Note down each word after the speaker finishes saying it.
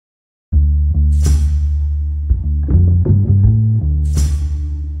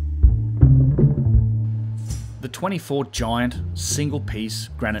24 giant, single-piece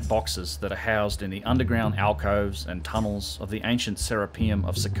granite boxes that are housed in the underground alcoves and tunnels of the ancient Serapeum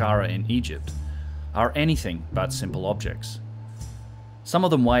of Saqqara in Egypt are anything but simple objects. Some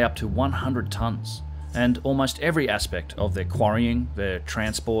of them weigh up to 100 tons, and almost every aspect of their quarrying, their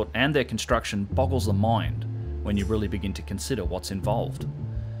transport, and their construction boggles the mind when you really begin to consider what's involved.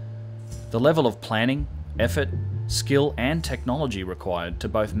 The level of planning, effort, skill, and technology required to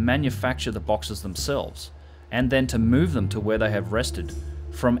both manufacture the boxes themselves and then to move them to where they have rested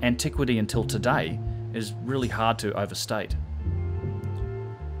from antiquity until today is really hard to overstate.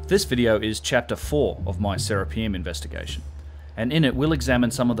 This video is chapter 4 of my Serapeum investigation, and in it we'll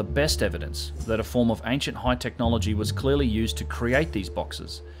examine some of the best evidence that a form of ancient high technology was clearly used to create these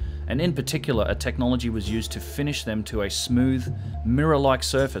boxes, and in particular a technology was used to finish them to a smooth, mirror-like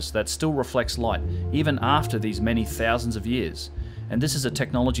surface that still reflects light even after these many thousands of years. And this is a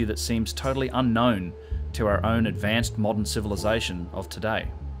technology that seems totally unknown to our own advanced modern civilization of today.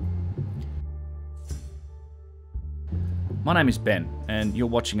 My name is Ben, and you're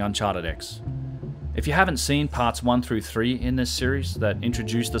watching Uncharted X. If you haven't seen parts 1 through 3 in this series that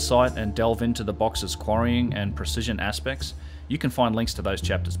introduce the site and delve into the box's quarrying and precision aspects, you can find links to those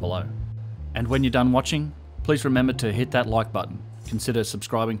chapters below. And when you're done watching, please remember to hit that like button, consider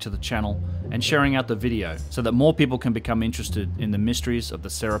subscribing to the channel, and sharing out the video so that more people can become interested in the mysteries of the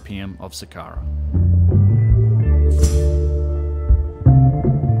Serapeum of Saqqara.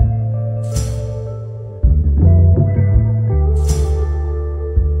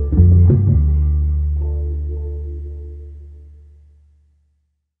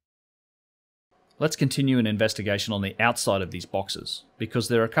 Let's continue an investigation on the outside of these boxes, because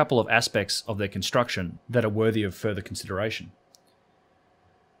there are a couple of aspects of their construction that are worthy of further consideration.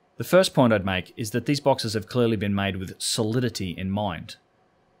 The first point I'd make is that these boxes have clearly been made with solidity in mind.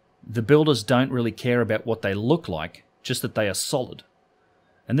 The builders don't really care about what they look like, just that they are solid.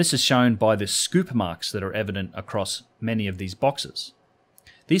 And this is shown by the scoop marks that are evident across many of these boxes.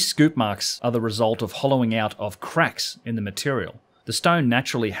 These scoop marks are the result of hollowing out of cracks in the material. The stone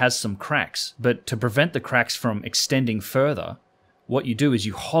naturally has some cracks, but to prevent the cracks from extending further, what you do is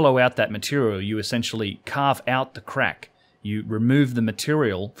you hollow out that material. You essentially carve out the crack. You remove the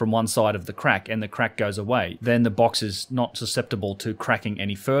material from one side of the crack and the crack goes away. Then the box is not susceptible to cracking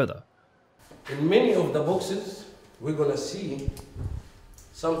any further. In many of the boxes, we're going to see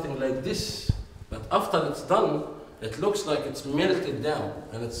something like this, but after it's done, it looks like it's melted down,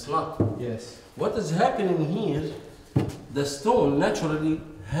 and it's not. Yes. What is happening here, the stone naturally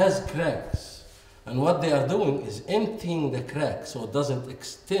has cracks, and what they are doing is emptying the crack so it doesn't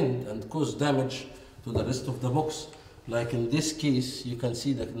extend and cause damage to the rest of the box. Like in this case, you can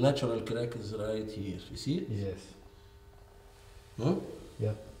see the natural crack is right here. You see it? Yes. Hmm?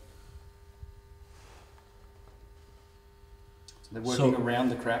 Yeah. They're working around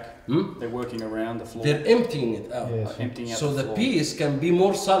the crack. They're working around the floor. They're emptying it out. Yes. Emptying out So the floor. piece can be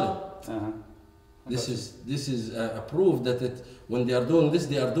more solid. Uh-huh. This is a proof that when they are doing this,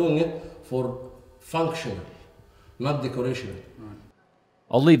 they are doing it for functional, not decoration. Right.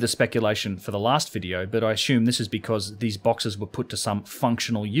 I'll leave the speculation for the last video, but I assume this is because these boxes were put to some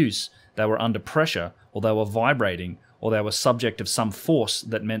functional use. They were under pressure, or they were vibrating, or they were subject of some force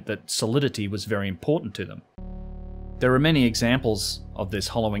that meant that solidity was very important to them. There are many examples of this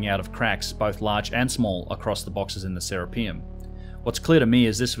hollowing out of cracks, both large and small, across the boxes in the Serapeum. What's clear to me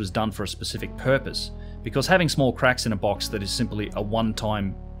is this was done for a specific purpose, because having small cracks in a box that is simply a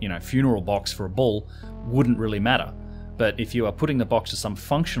one-time, funeral box for a bull wouldn't really matter. But if you are putting the box to some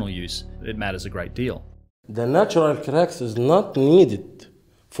functional use, it matters a great deal. The natural cracks is not needed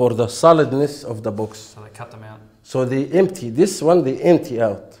for the solidness of the box. So they cut them out. So they empty, this one they empty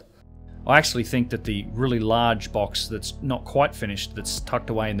out. I actually think that the really large box that's not quite finished, that's tucked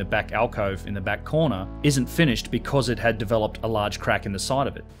away in the back alcove in the back corner, isn't finished because it had developed a large crack in the side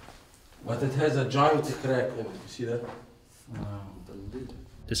of it. But it has a giant crack in it, you see that?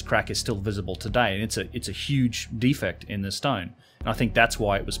 This crack is still visible today, and it's a huge defect in the stone. And I think that's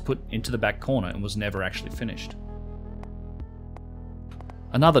why it was put into the back corner and was never actually finished.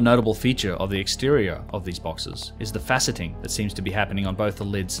 Another notable feature of the exterior of these boxes is the faceting that seems to be happening on both the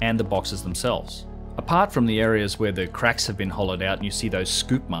lids and the boxes themselves. Apart from the areas where the cracks have been hollowed out and you see those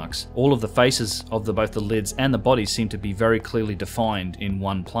scoop marks, all of the faces of both the lids and the body seem to be very clearly defined in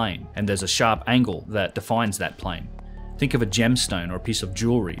one plane, and there's a sharp angle that defines that plane. Think of a gemstone or a piece of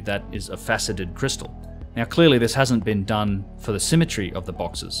jewelry that is a faceted crystal. Now clearly this hasn't been done for the symmetry of the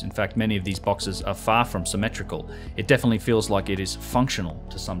boxes. In fact, many of these boxes are far from symmetrical. It definitely feels like it is functional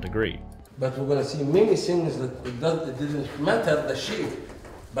to some degree. But we're going to see many things that it didn't matter the shape,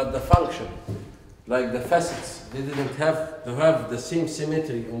 but the function. Like the facets, they didn't have to have the same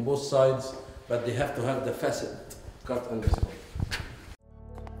symmetry on both sides, but they have to have the facet cut in this way.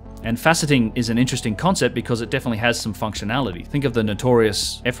 And faceting is an interesting concept because it definitely has some functionality. Think of the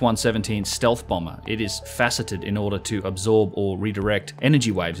notorious F-117 stealth bomber. It is faceted in order to absorb or redirect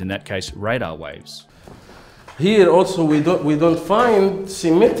energy waves, in that case radar waves. Here also we don't find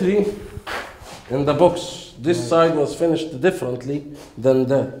symmetry in the box. This side was finished differently than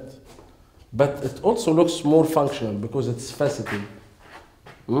that. But it also looks more functional because it's faceted.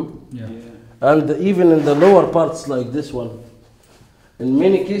 Yeah. And even in the lower parts like this one, in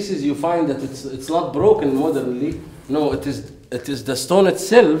many cases you find that it's not broken modernly. No, it is the stone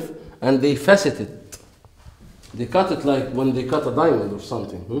itself, and they facet it. They cut it like when they cut a diamond or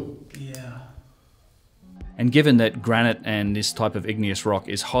something. Yeah. And given that granite and this type of igneous rock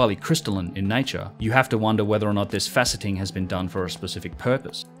is highly crystalline in nature, you have to wonder whether or not this faceting has been done for a specific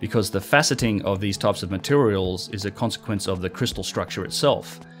purpose. Because the faceting of these types of materials is a consequence of the crystal structure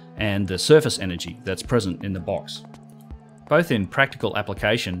itself and the surface energy that's present in the box. Both in practical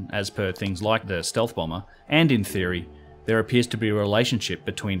application, as per things like the stealth bomber, and in theory, there appears to be a relationship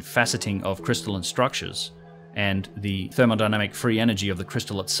between faceting of crystalline structures and the thermodynamic free energy of the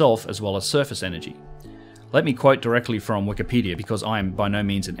crystal itself, as well as surface energy. Let me quote directly from Wikipedia because I am by no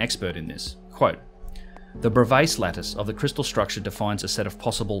means an expert in this. Quote, "The Bravais lattice of the crystal structure defines a set of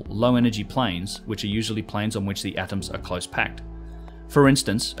possible low-energy planes, which are usually planes on which the atoms are close packed. For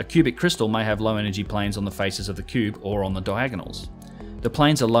instance, a cubic crystal may have low-energy planes on the faces of the cube or on the diagonals. The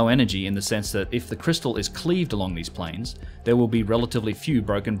planes are low energy in the sense that if the crystal is cleaved along these planes, there will be relatively few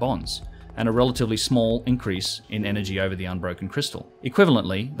broken bonds, and a relatively small increase in energy over the unbroken crystal.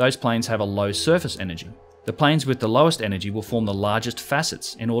 Equivalently, those planes have a low surface energy. The planes with the lowest energy will form the largest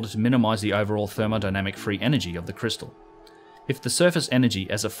facets in order to minimize the overall thermodynamic free energy of the crystal. If the surface energy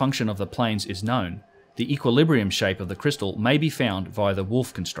as a function of the planes is known, the equilibrium shape of the crystal may be found via the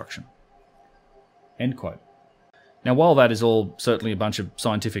Wolf construction." End quote. Now, while that is all certainly a bunch of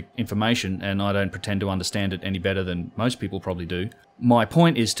scientific information, and I don't pretend to understand it any better than most people probably do, my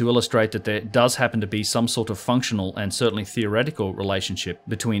point is to illustrate that there does happen to be some sort of functional and certainly theoretical relationship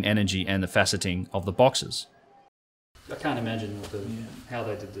between energy and the faceting of the boxes. I can't imagine how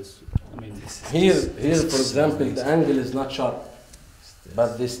they did this. I mean, here, for example, the angle is not sharp,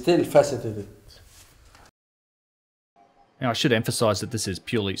 but they still faceted it. Now, I should emphasize that this is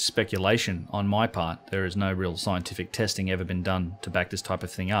purely speculation on my part. There is no real scientific testing ever been done to back this type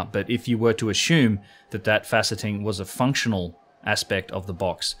of thing up. But if you were to assume that that faceting was a functional aspect of the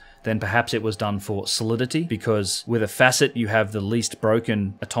box, then perhaps it was done for solidity, because with a facet you have the least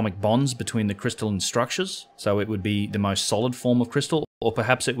broken atomic bonds between the crystalline structures, so it would be the most solid form of crystal. Or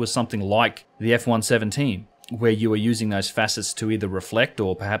perhaps it was something like the F-117, where you are using those facets to either reflect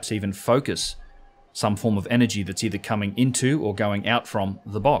or perhaps even focus some form of energy that's either coming into or going out from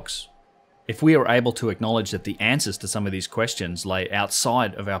the box. If we are able to acknowledge that the answers to some of these questions lay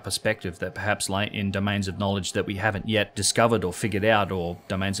outside of our perspective, that perhaps lay in domains of knowledge that we haven't yet discovered or figured out, or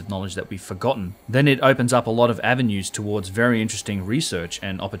domains of knowledge that we've forgotten, then it opens up a lot of avenues towards very interesting research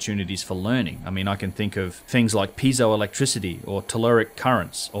and opportunities for learning. I mean, I can think of things like piezoelectricity or telluric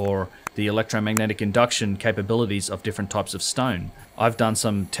currents, or the electromagnetic induction capabilities of different types of stone. I've done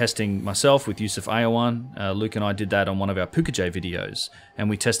some testing myself with Yusuf Ayawan. Luke and I did that on one of our Pukaje videos, and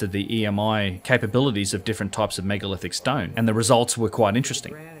we tested the EMI capabilities of different types of megalithic stone, and the results were quite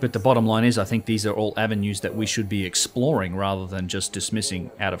interesting. But the bottom line is, I think these are all avenues that we should be exploring rather than just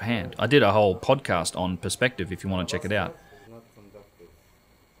dismissing out of hand. I did a whole podcast on perspective if you want to check it out.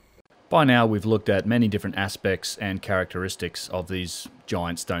 By now we've looked at many different aspects and characteristics of these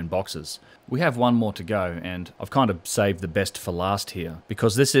giant stone boxes. We have one more to go, and I've kind of saved the best for last here,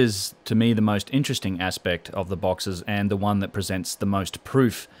 because this is, to me, the most interesting aspect of the boxes and the one that presents the most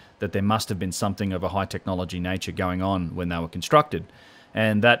proof that there must have been something of a high technology nature going on when they were constructed.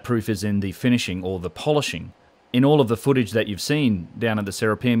 And that proof is in the finishing, or the polishing. In all of the footage that you've seen down at the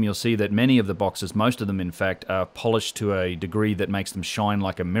Serapeum, you'll see that many of the boxes, most of them in fact, are polished to a degree that makes them shine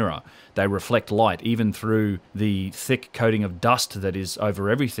like a mirror. They reflect light, even through the thick coating of dust that is over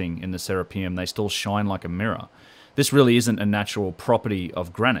everything in the Serapeum. They still shine like a mirror. This really isn't a natural property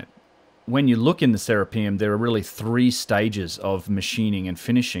of granite. When you look in the Serapeum, there are really 3 stages of machining and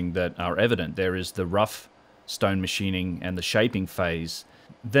finishing that are evident. There is the rough stone machining and the shaping phase.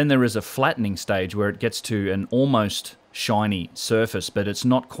 Then there is a flattening stage where it gets to an almost shiny surface, but it's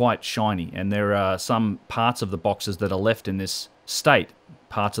not quite shiny. And there are some parts of the boxes that are left in this state.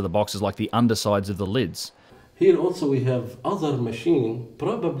 Parts of the boxes like the undersides of the lids. Here also we have other machining,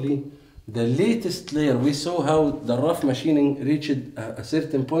 probably the latest layer. We saw how the rough machining reached a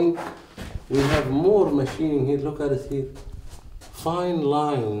certain point. We have more machining here. Look at it here. Fine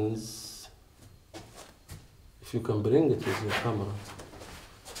lines. If you can bring it with your camera.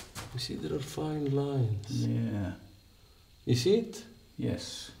 You see there are fine lines. Yeah. You see it?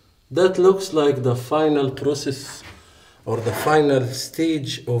 Yes. That looks like the final process or the final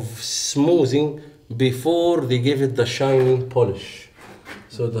stage of smoothing before they give it the shining polish.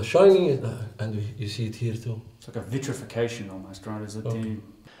 So the shining, and you see it here too. It's like a vitrification almost, right? Is it Okay.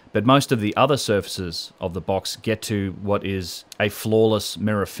 But most of the other surfaces of the box get to what is a flawless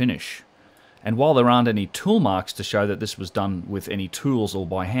mirror finish. And while there aren't any tool marks to show that this was done with any tools or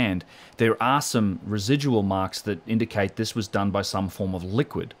by hand, there are some residual marks that indicate this was done by some form of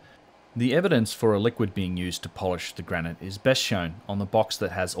liquid. The evidence for a liquid being used to polish the granite is best shown on the box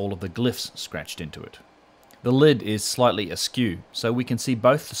that has all of the glyphs scratched into it. The lid is slightly askew, so we can see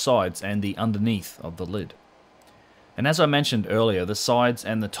both the sides and the underneath of the lid. And as I mentioned earlier, the sides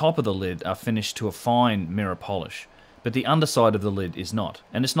and the top of the lid are finished to a fine mirror polish, but the underside of the lid is not.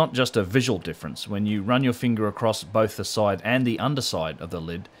 And it's not just a visual difference. When you run your finger across both the side and the underside of the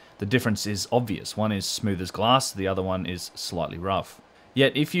lid, the difference is obvious. One is smooth as glass, the other one is slightly rough.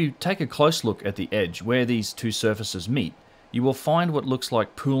 Yet if you take a close look at the edge where these two surfaces meet, you will find what looks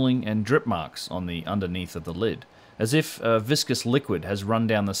like pooling and drip marks on the underneath of the lid, as if a viscous liquid has run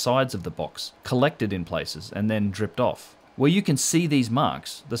down the sides of the box, collected in places, and then dripped off. Where you can see these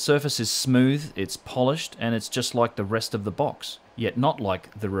marks, the surface is smooth, it's polished, and it's just like the rest of the box, yet not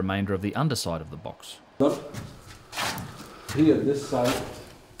like the remainder of the underside of the box. Here, this side,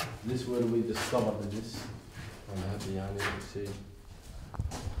 this is where we discovered this. I'm happy to see.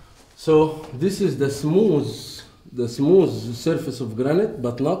 So this is the smooth surface of granite,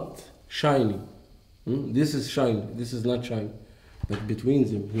 but not shiny. This is shiny, this is not shiny, but between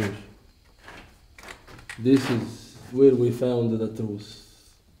them here. This is where we found the truth.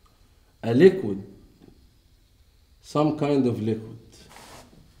 A liquid, some kind of liquid.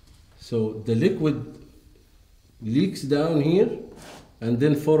 So the liquid leaks down here and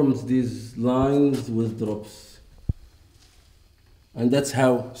then forms these lines with drops. And that's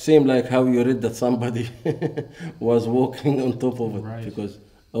how, same like how you read that somebody was walking on top of it, right. Because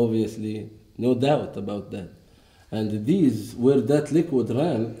obviously, no doubt about that. And these, where that liquid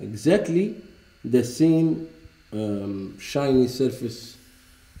ran, exactly the same shiny surface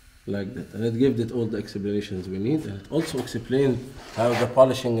like that. And it gave it all the explanations we need. And it also explained how the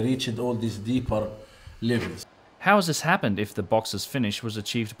polishing reached all these deeper levels. How has this happened if the box's finish was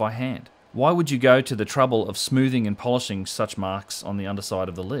achieved by hand? Why would you go to the trouble of smoothing and polishing such marks on the underside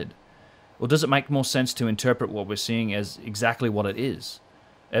of the lid? Or does it make more sense to interpret what we're seeing as exactly what it is?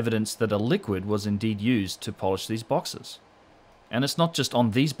 Evidence that a liquid was indeed used to polish these boxes. And it's not just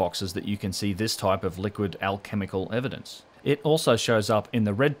on these boxes that you can see this type of liquid alchemical evidence. It also shows up in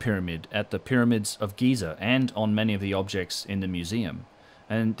the Red Pyramid at the Pyramids of Giza and on many of the objects in the museum.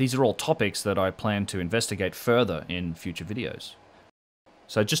 And these are all topics that I plan to investigate further in future videos.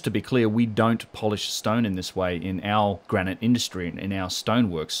 So just to be clear, we don't polish stone in this way in our granite industry. In our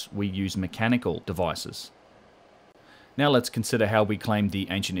stoneworks, we use mechanical devices. Now let's consider how we claim the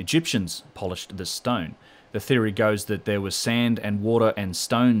ancient Egyptians polished this stone. The theory goes that there was sand and water and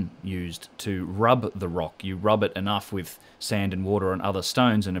stone used to rub the rock. You rub it enough with sand and water and other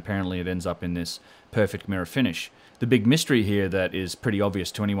stones, and apparently it ends up in this perfect mirror finish. The big mystery here that is pretty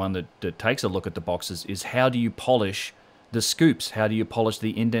obvious to anyone that takes a look at the boxes is how do you polish the scoops? How do you polish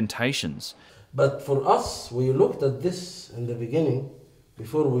the indentations? But for us, we looked at this in the beginning,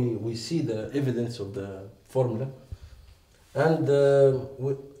 before we see the evidence of the formula. And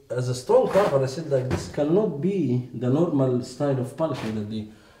as a stone carver, I said, like, this cannot be the normal style of polishing that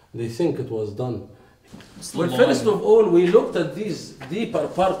they think it was done. Well, first of all, we looked at these deeper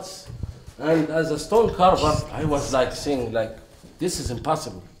parts, and as a stone carver, I was like saying, like, this is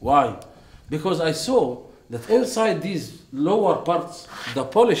impossible. Why? Because I saw that inside these lower parts, the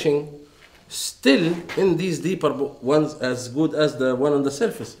polishing still in these deeper ones as good as the one on the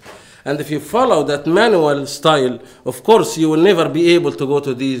surface. And if you follow that manual style, of course, you will never be able to go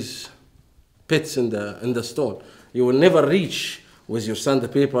to these pits in the stone. You will never reach with your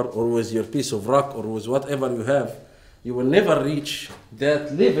sandpaper or with your piece of rock or with whatever you have. You will never reach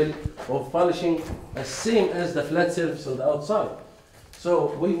that level of polishing as same as the flat surface on the outside.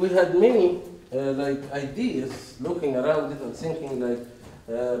 So we had many like ideas looking around it and thinking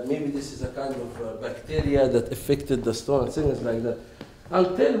like maybe this is a kind of bacteria that affected the stone and things like that.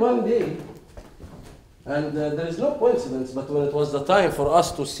 Until one day, and there is no coincidence, but when it was the time for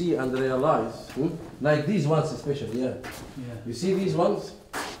us to see and realize, like these ones especially, yeah. You see these ones?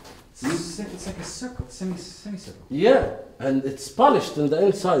 It's like a circle, semicircle. Yeah, and it's polished in the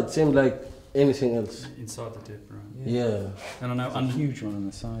inside, same like anything else. Inside the dip, right? Yeah. And I know There's a huge one on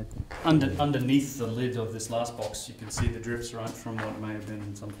the side. underneath the lid of this last box, you can see the drips, right, from what may have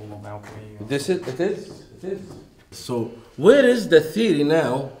been some form of alchemy. It is. So where is the theory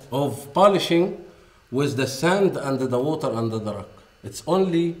now of polishing with the sand under the water under the rock? It's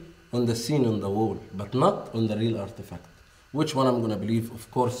only on the scene on the wall, but not on the real artifact. Which one I'm going to believe?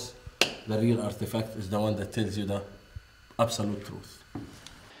 Of course, the real artifact is the one that tells you the absolute truth.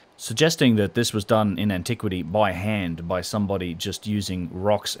 Suggesting that this was done in antiquity by hand by somebody just using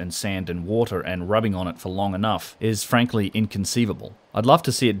rocks and sand and water and rubbing on it for long enough is frankly inconceivable. I'd love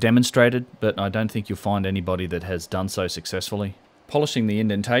to see it demonstrated, but I don't think you'll find anybody that has done so successfully. Polishing the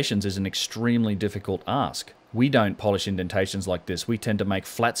indentations is an extremely difficult ask. We don't polish indentations like this. We tend to make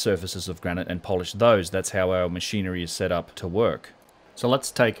flat surfaces of granite and polish those. That's how our machinery is set up to work. So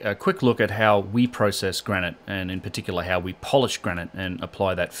let's take a quick look at how we process granite, and in particular how we polish granite and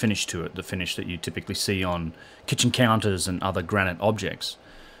apply that finish to it, the finish that you typically see on kitchen counters and other granite objects.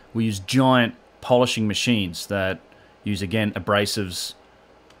 We use giant polishing machines that use, again, abrasives,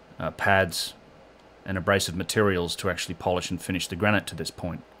 pads, and abrasive materials to actually polish and finish the granite to this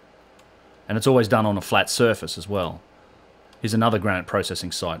point. And it's always done on a flat surface as well. Here's another granite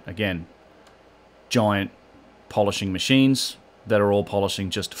processing site. Again, giant polishing machines that are all polishing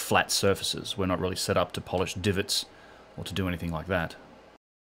just flat surfaces. We're not really set up to polish divots or to do anything like that.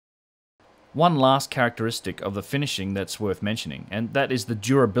 One last characteristic of the finishing that's worth mentioning, and that is the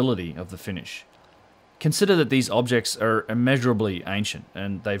durability of the finish. Consider that these objects are immeasurably ancient,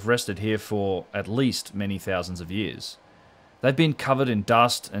 and they've rested here for at least many thousands of years. They've been covered in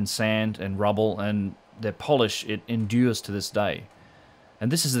dust and sand and rubble, and their polish, it endures to this day.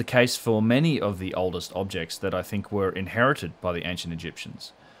 And this is the case for many of the oldest objects that I think were inherited by the ancient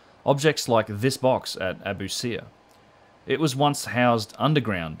Egyptians. Objects like this box at Abu Sir. It was once housed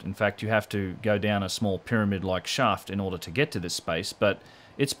underground. In fact, you have to go down a small pyramid-like shaft in order to get to this space, but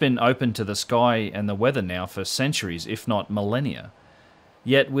it's been open to the sky and the weather now for centuries, if not millennia.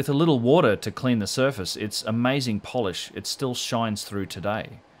 Yet, with a little water to clean the surface, its amazing polish, it still shines through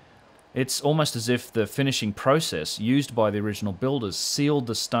today. It's almost as if the finishing process used by the original builders sealed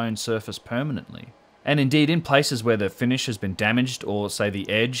the stone surface permanently. And indeed, in places where the finish has been damaged or, say, the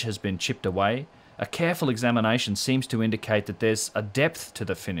edge has been chipped away, a careful examination seems to indicate that there's a depth to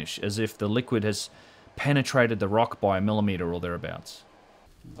the finish, as if the liquid has penetrated the rock by a millimeter or thereabouts.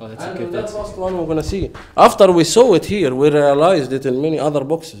 Oh, that's And a good. that's the last one we're going to see. After we saw it here, we realized it in many other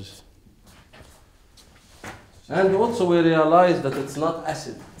boxes. And also we realized that it's not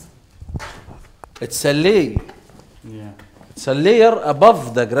acid. It's a layer. Yeah. It's a layer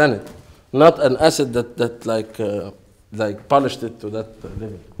above the granite, not an acid that like polished it to that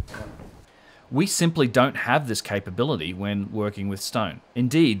level. We simply don't have this capability when working with stone.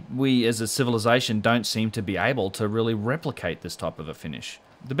 Indeed, we as a civilization don't seem to be able to really replicate this type of a finish.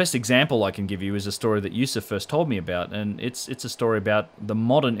 The best example I can give you is a story that Yusuf first told me about, and it's a story about the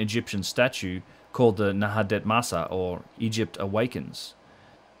modern Egyptian statue called the Nahadet Masa, or Egypt Awakens.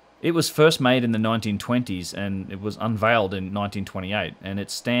 It was first made in the 1920s and it was unveiled in 1928, and it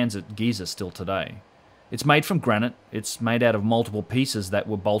stands at Giza still today. It's made from granite, it's made out of multiple pieces that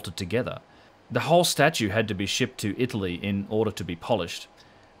were bolted together. The whole statue had to be shipped to Italy in order to be polished.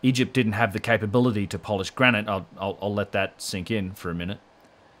 Egypt didn't have the capability to polish granite. I'll let that sink in for a minute.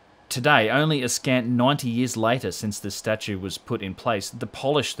 Today, only a scant 90 years later since this statue was put in place, the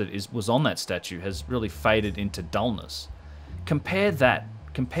polish that was on that statue has really faded into dullness. Compare that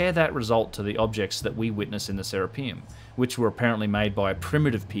result to the objects that we witness in the Serapeum, which were apparently made by a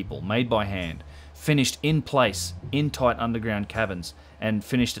primitive people, made by hand, finished in place, in tight underground caverns, and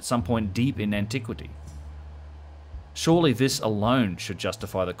finished at some point deep in antiquity. Surely this alone should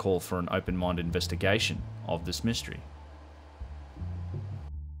justify the call for an open-minded investigation of this mystery.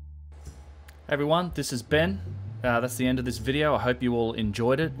 Hey everyone, this is Ben. That's the end of this video. I hope you all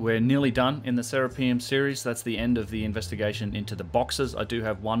enjoyed it. We're nearly done in the Serapeum series. That's the end of the investigation into the boxes. I do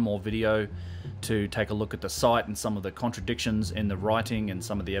have one more video to take a look at the site and some of the contradictions in the writing and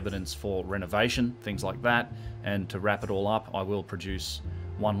some of the evidence for renovation, things like that. And to wrap it all up, I will produce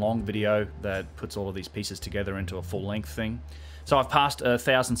one long video that puts all of these pieces together into a full-length thing. So I've passed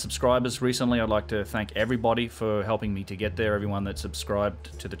 1,000 subscribers recently. I'd like to thank everybody for helping me to get there, everyone that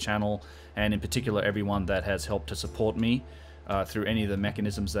subscribed to the channel, and in particular everyone that has helped to support me through any of the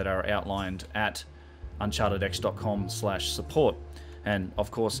mechanisms that are outlined at unchartedx.com/support. And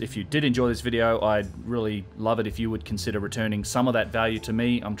of course, if you did enjoy this video, I'd really love it if you would consider returning some of that value to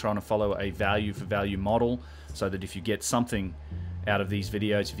me. I'm trying to follow a value for value model, so that if you get something out of these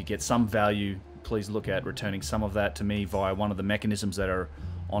videos, if you get some value, please look at returning some of that to me via one of the mechanisms that are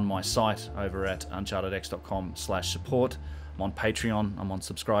on my site over at unchartedx.com/support. I'm on Patreon, I'm on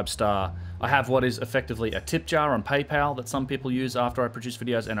Subscribestar. I have what is effectively a tip jar on PayPal that some people use after I produce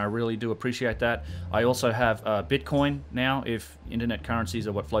videos, and I really do appreciate that. I also have Bitcoin now. If internet currencies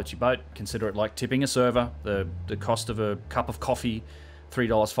are what floats your boat, consider it like tipping a server. The cost of a cup of coffee, $3,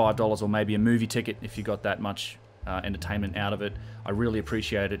 $5, or maybe a movie ticket if you got that much entertainment out of it. I really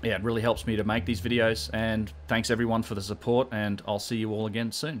appreciate it. Yeah, it really helps me to make these videos, and thanks everyone for the support, and I'll see you all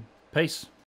again soon. Peace.